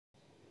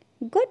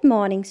Good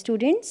morning,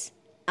 students.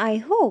 I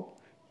hope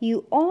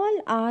you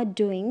all are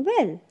doing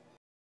well.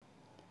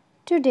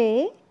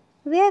 Today,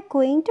 we are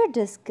going to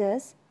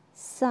discuss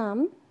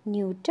some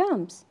new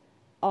terms.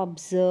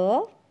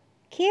 Observe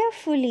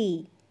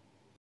carefully.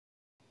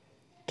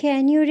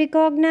 Can you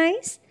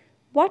recognize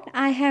what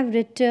I have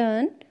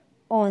written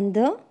on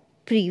the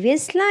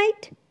previous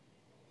slide?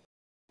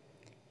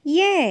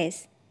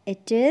 Yes,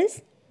 it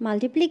is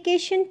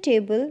multiplication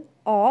table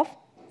of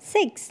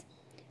 6.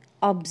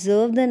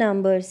 Observe the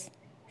numbers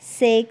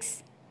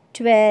 6,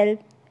 12,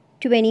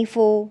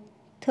 24,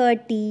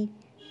 30,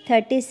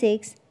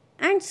 36,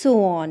 and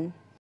so on.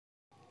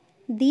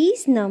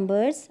 These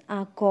numbers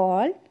are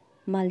called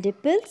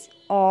multiples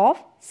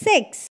of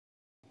 6.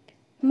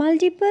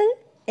 Multiple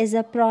is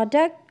a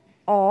product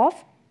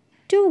of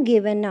two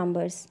given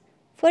numbers.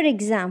 For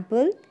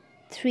example,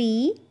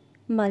 3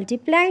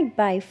 multiplied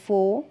by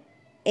 4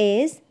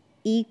 is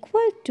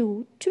equal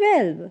to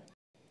 12.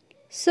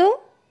 So,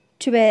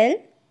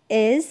 12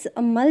 is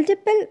a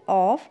multiple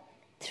of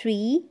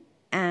 3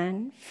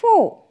 and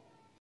 4.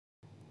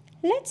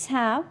 Let's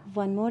have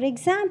one more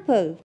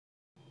example.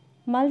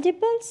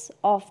 Multiples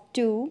of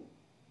 2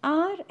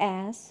 are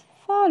as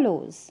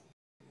follows: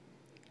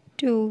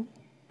 2,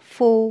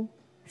 4,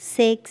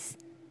 6,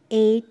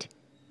 8,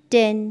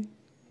 10,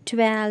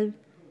 12,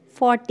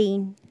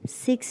 14,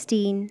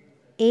 16,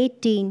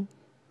 18,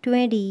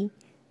 20,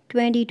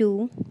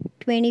 22,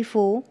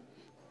 24,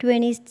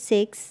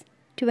 26,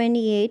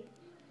 28,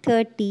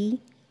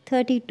 30,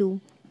 32,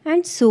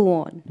 and so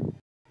on.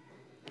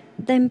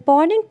 The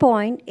important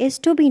point is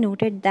to be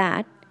noted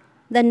that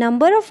the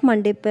number of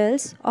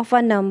multiples of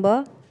a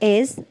number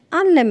is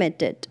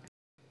unlimited.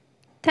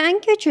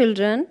 Thank you,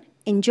 children.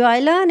 Enjoy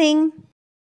learning.